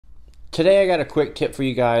Today I got a quick tip for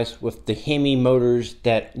you guys with the Hemi motors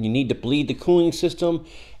that you need to bleed the cooling system,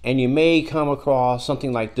 and you may come across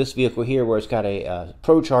something like this vehicle here where it's got a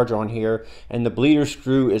Pro Charger on here and the bleeder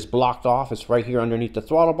screw is blocked off. It's right here underneath the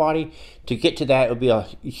throttle body. To get to that, it would be a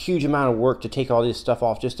huge amount of work to take all this stuff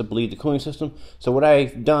off just to bleed the cooling system. So what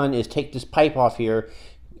I've done is take this pipe off here,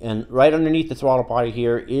 and right underneath the throttle body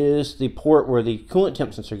here is the port where the coolant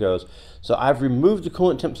temp sensor goes. So I've removed the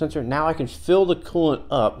coolant temp sensor. Now I can fill the coolant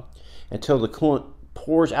up until the coolant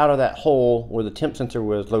pours out of that hole where the temp sensor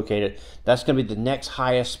was located. That's going to be the next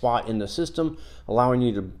highest spot in the system, allowing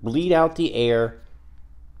you to bleed out the air.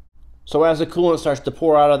 So as the coolant starts to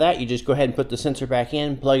pour out of that, you just go ahead and put the sensor back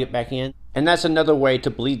in, plug it back in. And that's another way to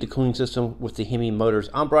bleed the cooling system with the Hemi motors.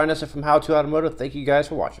 I'm Brian Esser from How To Automotive. Thank you guys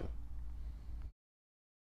for watching.